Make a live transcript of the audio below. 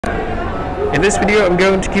In this video, I'm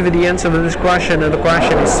going to give you the answer to this question, and the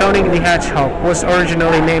question is Sonic the Hedgehog was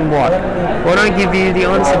originally named what? When I give you the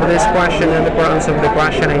answer to this question, and the answer to the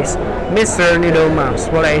question is Mr. Noodle Mouse.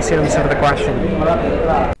 What is the answer to the question?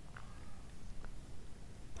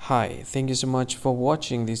 Hi, thank you so much for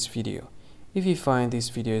watching this video. If you find this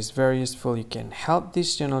video is very useful, you can help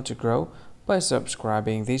this channel to grow by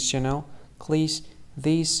subscribing this channel. Click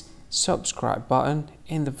this subscribe button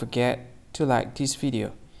and don't forget to like this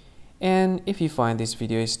video. And if you find this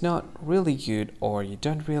video is not really good, or you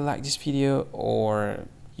don't really like this video, or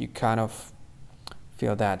you kind of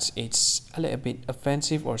feel that it's a little bit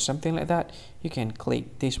offensive or something like that, you can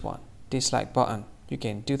click this one, dislike button. You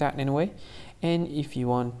can do that anyway. And if you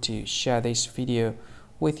want to share this video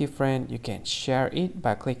with your friend, you can share it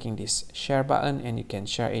by clicking this share button, and you can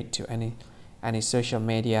share it to any social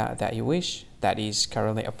media that you wish that is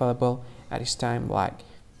currently available at this time, like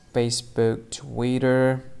Facebook,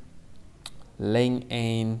 Twitter,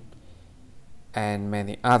 LinkedIn, and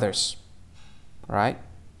many others, right?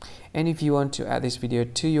 And if you want to add this video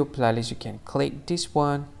to your playlist, you can click this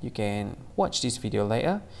one. You can watch this video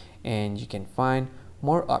later, and you can find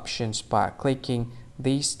more options by clicking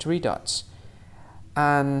these three dots.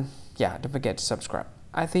 And yeah, don't forget to subscribe.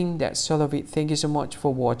 I think that's all of it. Thank you so much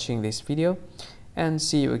for watching this video, and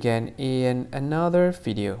see you again in another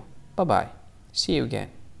video. Bye bye. See you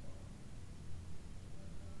again.